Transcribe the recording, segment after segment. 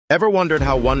Ever wondered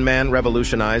how one man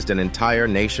revolutionized an entire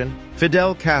nation?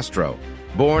 Fidel Castro,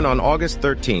 born on August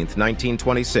 13,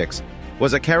 1926,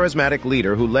 was a charismatic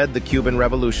leader who led the Cuban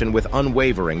Revolution with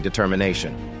unwavering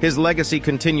determination. His legacy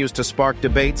continues to spark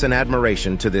debates and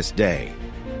admiration to this day.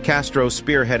 Castro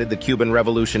spearheaded the Cuban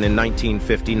Revolution in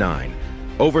 1959,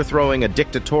 overthrowing a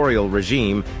dictatorial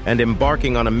regime and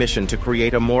embarking on a mission to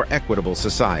create a more equitable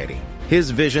society. His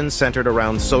vision centered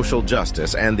around social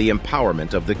justice and the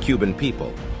empowerment of the Cuban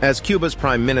people. As Cuba's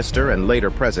prime minister and later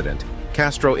president,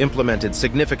 Castro implemented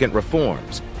significant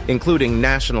reforms, including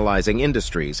nationalizing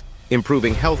industries,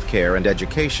 improving healthcare and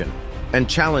education, and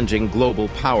challenging global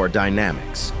power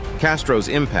dynamics. Castro's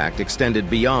impact extended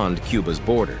beyond Cuba's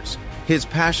borders. His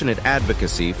passionate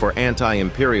advocacy for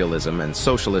anti-imperialism and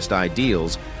socialist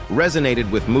ideals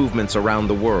resonated with movements around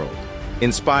the world,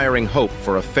 inspiring hope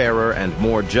for a fairer and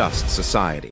more just society.